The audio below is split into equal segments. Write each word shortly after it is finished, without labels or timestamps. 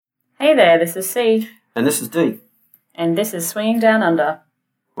Hey there, this is C. And this is D. And this is Swinging Downunder.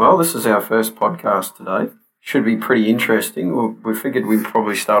 Well, this is our first podcast today. Should be pretty interesting. We figured we'd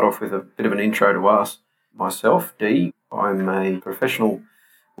probably start off with a bit of an intro to us. Myself, D. I'm a professional,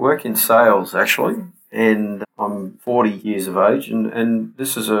 work in sales actually, and I'm 40 years of age, and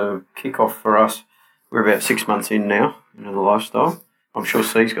this is a kick-off for us. We're about 6 months in now into the lifestyle. I'm sure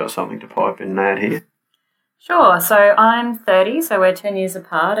C's got something to pipe in and add here. Sure, so I'm 30, so we're 10 years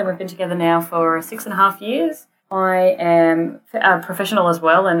apart, and we've been together now for 6.5 years. I am a professional as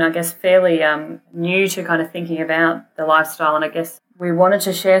well, and I guess fairly new to kind of thinking about the lifestyle, and I guess we wanted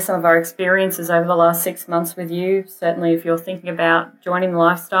to share some of our experiences over the last 6 months with you. Certainly if you're thinking about joining the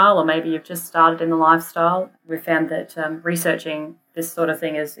lifestyle, or maybe you've just started in the lifestyle, we found that researching this sort of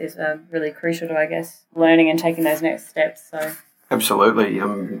thing is really crucial to, I guess, learning and taking those next steps. So. Absolutely.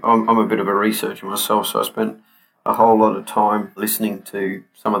 I'm a bit of a researcher myself, so I spent a whole lot of time listening to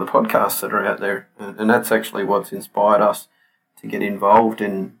some of the podcasts that are out there, and that's actually what's inspired us to get involved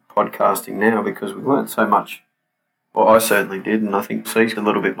in podcasting now, because we learnt so much. Well, I certainly did, and I think C's a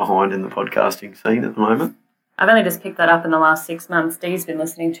little bit behind in the podcasting scene at the moment. I've only just picked that up in the last 6 months. Dee's been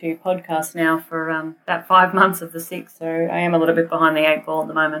listening to podcasts now for about 5 months of the 6, so I am a little bit behind the 8 ball at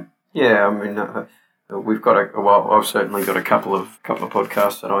the moment. Yeah, I mean, I've certainly got a couple of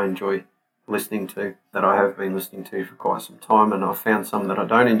podcasts that I enjoy listening to, that I have been listening to for quite some time, and I've found some that I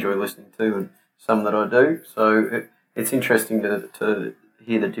don't enjoy listening to and some that I do. So it's interesting to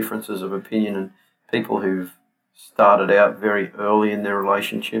hear the differences of opinion and people who've started out very early in their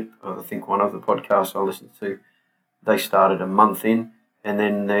relationship. I think one of the podcasts I listened to, they started a month in, and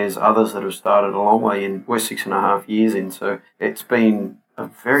then there's others that have started a long way in. We're 6.5 years in, so it's been a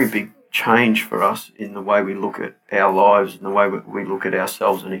very big change for us in the way we look at our lives and the way we look at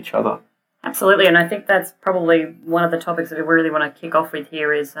ourselves and each other. Absolutely, and I think that's probably one of the topics that we really want to kick off with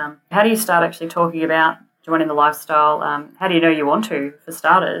here is how do you start actually talking about joining the lifestyle? How do you know you want to, for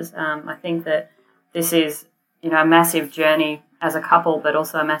starters? I think that this is, a massive journey as a couple, but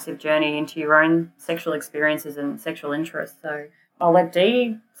also a massive journey into your own sexual experiences and sexual interests. So I'll let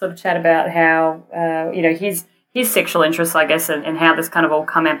Dee sort of chat about how, his sexual interests, I guess, and how this kind of all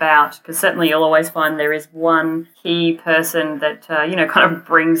come about, because certainly you'll always find there is one key person that, kind of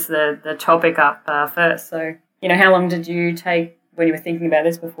brings the topic up first. So, how long did you take when you were thinking about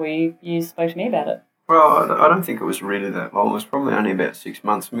this before you spoke to me about it? Well, I don't think it was really that long. It was probably only about 6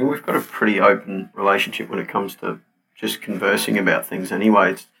 months. I mean, we've got a pretty open relationship when it comes to just conversing about things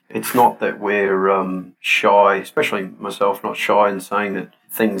anyway. It's not that we're shy, especially myself, not shy in saying that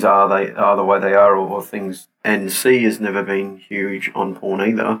things are the way they are, or things. And C has never been huge on porn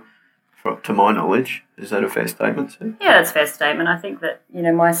either, to my knowledge. Is that a fair statement, C? Yeah, that's a fair statement. I think that,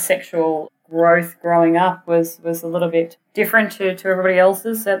 my sexual growth growing up was a little bit different to everybody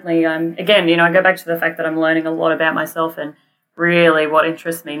else's. Certainly, again, I go back to the fact that I'm learning a lot about myself and really what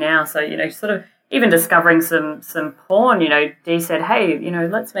interests me now. So, sort of even discovering some porn, Dee said, hey,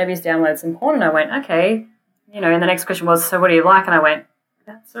 let's maybe download some porn. And I went, okay. And the next question was, so what do you like? And I went,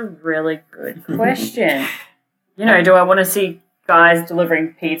 that's a really good question. Do I want to see guys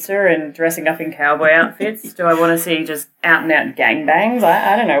delivering pizza and dressing up in cowboy outfits? Do I want to see just out and out gangbangs?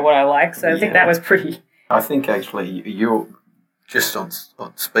 I don't know what I like. So I think that was pretty. I think actually you're just on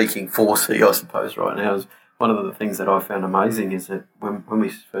speaking for C, I suppose, right now. Is one of the things that I found amazing is that when we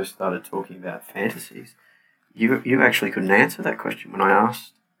first started talking about fantasies, you actually couldn't answer that question when I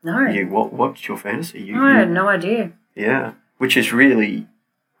asked you what's your fantasy. I had no idea. Yeah, which is really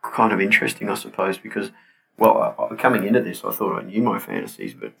kind of interesting, I suppose, because, well, coming into this, I thought I knew my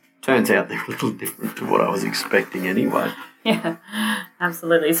fantasies, but turns out they're a little different to what I was expecting anyway. Yeah,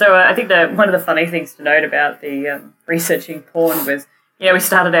 absolutely. So I think that one of the funny things to note about the researching porn was, we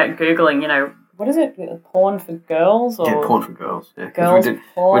started out Googling, what is it, porn for girls? Or yeah, porn for girls. Yeah, girls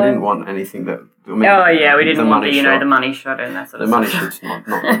porn. We didn't want anything that. We didn't want the money shot and that sort of stuff. The money shot's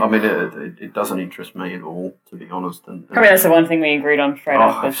not. I mean, it doesn't interest me at all, to be honest. And probably that's the one thing we agreed on straight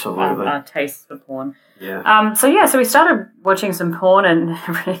up. Absolutely. Our tastes for porn. Yeah. So we started watching some porn, and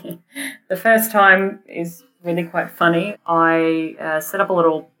the first time is really quite funny. I set up a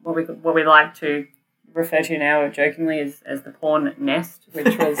little what we like to refer to now jokingly as the porn nest,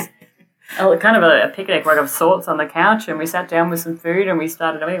 which was kind of a picnic of sorts on the couch, and we sat down with some food and we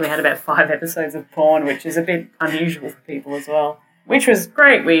started. I mean, we had about 5 episodes of porn, which is a bit unusual for people as well, which was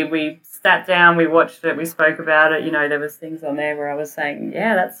great. We sat down, we watched it, we spoke about it. There was things on there where I was saying,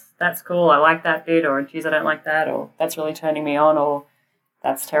 yeah, that's cool, I like that bit, or geez, I don't like that, or that's really turning me on, or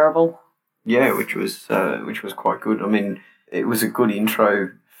that's terrible. Yeah, which was quite good. I mean, it was a good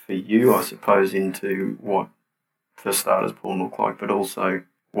intro for you, I suppose, into what, for starters, porn looked like, but also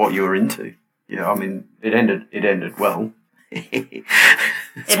what you were into. Yeah, I mean, it ended well. It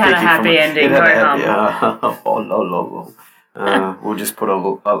had a happy ending. It had a happy, we'll just put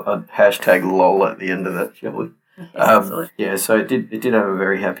a hashtag lol at the end of that, shall we? Yeah, so it did have a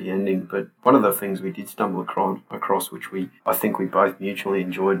very happy ending, but one of the things we did stumble across, which I think we both mutually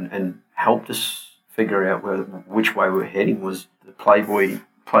enjoyed and helped us figure out which way we were heading, was the Playboy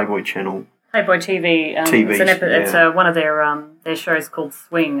channel. Playboy TV. It's one of their shows called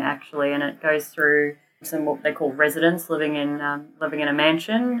Swing, actually, and it goes through some what they call residents living in a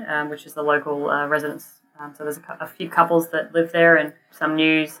mansion, which is the local residence. So there's a few couples that live there, and some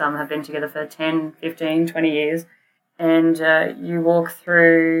new, some have been together for 10, 15, 20 years. And you walk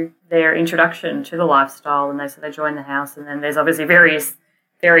through their introduction to the lifestyle, and they join the house, and then there's obviously various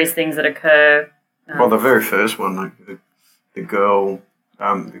things that occur. Well, the very first one, the girl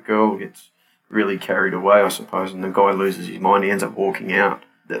gets really carried away, I suppose, and the guy loses his mind. He ends up walking out.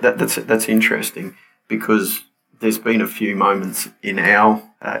 That's interesting, because there's been a few moments in our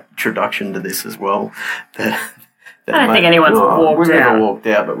introduction to this as well that I don't think anyone's walked out. We've never walked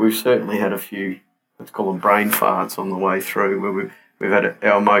out, but we've certainly had a few, let's call them brain farts on the way through, where we've had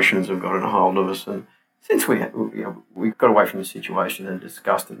our emotions have gotten a hold of us, and since we got away from the situation and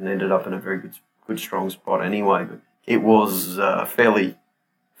discussed it and ended up in a very good strong spot anyway, but it was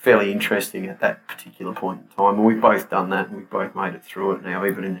fairly interesting at that particular point in time. And we've both done that, and we've both made it through it now,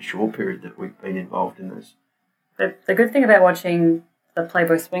 even in the short period that we've been involved in this. The good thing about watching the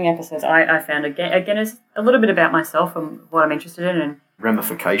Playboy Swing episodes, I found, again, is a little bit about myself and what I'm interested in. And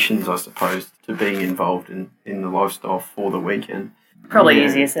ramifications, I suppose, to being involved in the lifestyle for the weekend. Probably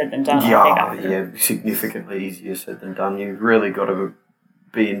easier said than done, I think. Significantly easier said than done. You've really got to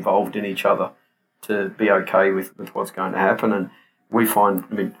be involved in each other to be okay with what's going to happen. And we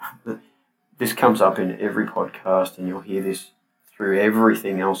find, this comes up in every podcast, and you'll hear this through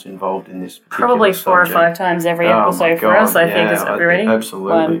everything else involved in this particular probably 4 subject. or 5 times every episode for us, I think. Is we ready?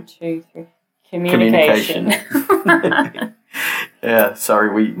 Absolutely. 1, 2, 3. Communication. Yeah,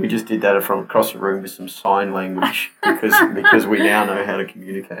 sorry, we just did that from across the room with some sign language because we now know how to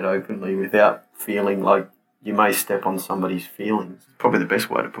communicate openly without feeling like you may step on somebody's feelings. It's probably the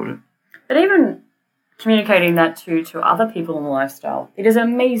best way to put it. But even communicating that to other people in the lifestyle, it is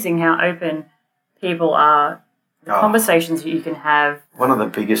amazing how open people are. The conversations that you can have. One of the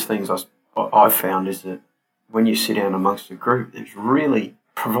biggest things I've found is that when you sit down amongst a group, there's really,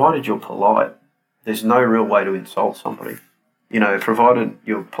 provided you're polite, there's no real way to insult somebody. You know, provided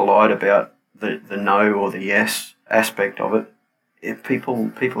you're polite about the no or the yes aspect of it, if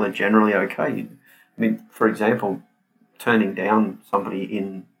people are generally okay. I mean, for example, turning down somebody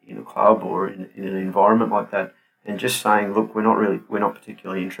in a club or in an environment like that and just saying, look, we're not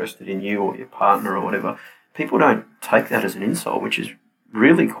particularly interested in you or your partner or whatever. People don't take that as an insult, which is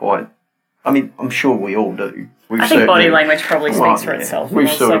really quite. I mean, I'm sure we all do. I think body language probably speaks for itself.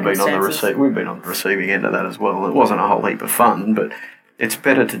 We've sort of been on the receiving end of that as well. It wasn't a whole heap of fun, but it's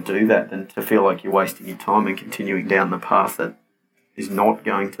better to do that than to feel like you're wasting your time and continuing down the path that is not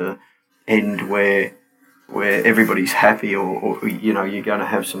going to end where everybody's happy or you're going to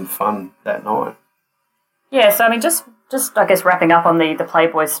have some fun that night. Yeah, so I mean, just I guess wrapping up on the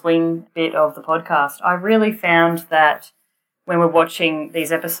Playboy Swing bit of the podcast, I really found that when we're watching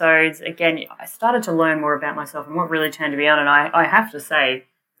these episodes, again, I started to learn more about myself and what really turned me on. And I have to say,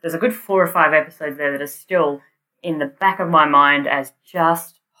 there's a good 4 or 5 episodes there that are still in the back of my mind as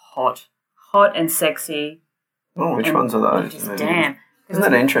just hot and sexy. Oh, which ones are those? Damn. Isn't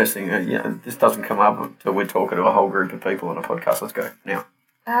that interesting? This doesn't come up until we're talking to a whole group of people on a podcast. Let's go now.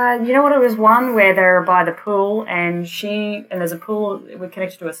 You know what? It was one where they're by the pool, and there's a pool. We're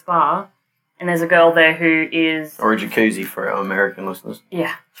connected to a spa, and there's a girl there who is or a jacuzzi for our American listeners.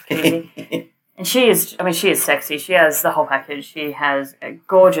 Yeah, jacuzzi. And she is sexy. She has the whole package. She has a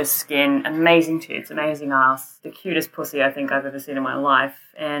gorgeous skin, amazing tits, amazing ass, the cutest pussy I think I've ever seen in my life.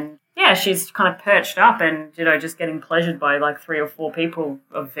 And yeah, she's kind of perched up and just getting pleasured by like 3 or 4 people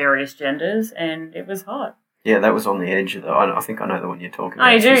of various genders, and it was hot. Yeah, that was on the edge of I think I know the one you're talking about.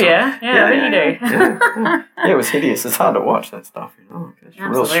 Oh, you do, yeah? Yeah, I think you do. Yeah, it was hideous. It's hard to watch that stuff, It's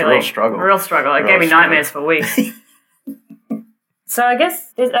real struggle. Real struggle. It gave me nightmares for weeks. So I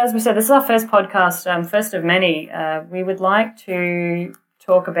guess, as we said, this is our first podcast, first of many. We would like to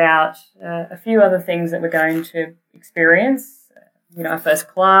talk about a few other things that we're going to experience. Our first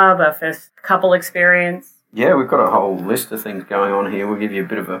club, our first couple experience. Yeah, we've got a whole list of things going on here. We'll give you a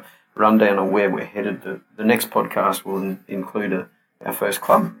bit of a rundown on where we're headed. The next podcast will include our first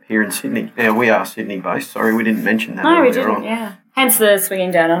club here in Sydney. Now, we are Sydney-based. Sorry, we didn't mention that. No, we didn't, yeah. Hence the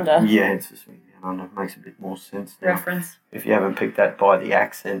Swinging Downunder. Yeah, hence the Swinging Downunder. Downunder makes a bit more sense now. Reference. If you haven't picked that by the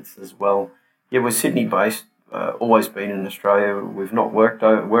accents as well. Yeah, we're Sydney-based, always been in Australia. We've not worked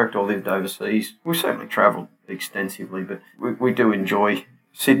or lived overseas. We've certainly travelled extensively, but we do enjoy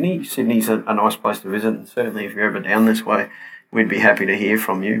Sydney. Sydney's a nice place to visit, and certainly if you're ever down this way, we'd be happy to hear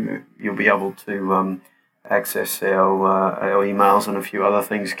from you. You'll be able to access our emails and a few other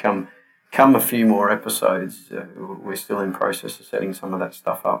things come a few more episodes. We're still in process of setting some of that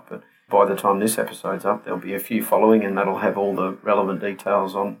stuff up, but by the time this episode's up, there'll be a few following, and that'll have all the relevant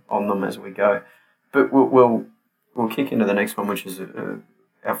details on them as we go. But we'll kick into the next one, which is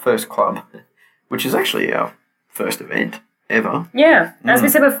our first club, which is actually our first event ever. Yeah, as we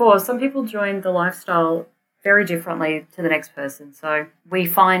said before, some people join the lifestyle very differently to the next person. So we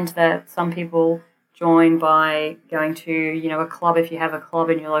find that some people join by going to, a club if you have a club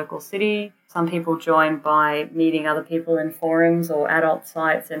in your local city. Some people join by meeting other people in forums or adult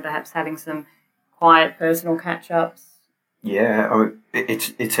sites and perhaps having some quiet personal catch-ups. Yeah,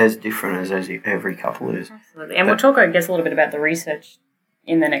 it's as different as every couple is. Absolutely. And we'll talk, I guess, a little bit about the research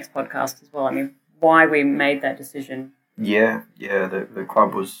in the next podcast as well. I mean, why we made that decision. Yeah. The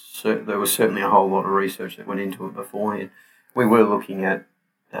club there was certainly a whole lot of research that went into it beforehand. We were looking at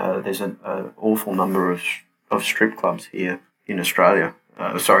there's an awful number of strip clubs here in Australia.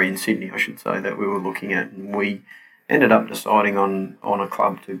 In Sydney, I should say, that we were looking at, and we ended up deciding on a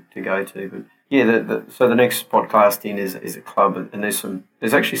club to go to. But yeah, so the next podcast in is a club, and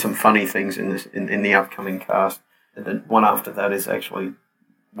there's actually some funny things in the upcoming cast. And the one after that is actually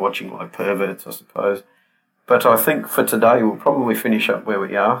watching like perverts, I suppose. But I think for today we'll probably finish up where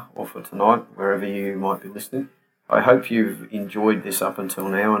we are, or for tonight, wherever you might be listening. I hope you've enjoyed this up until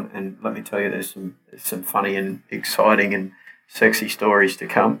now, and let me tell you, there's some funny and exciting and sexy stories to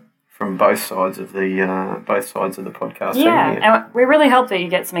come from both sides of the podcast. Yeah, and we really hope that you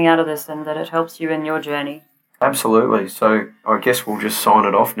get something out of this and that it helps you in your journey. Absolutely. So I guess we'll just sign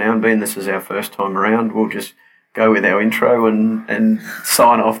it off now, and being this is our first time around, we'll just go with our intro and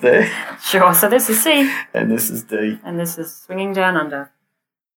sign off there. Sure. So this is C. And this is D. And this is Swinging Down Under.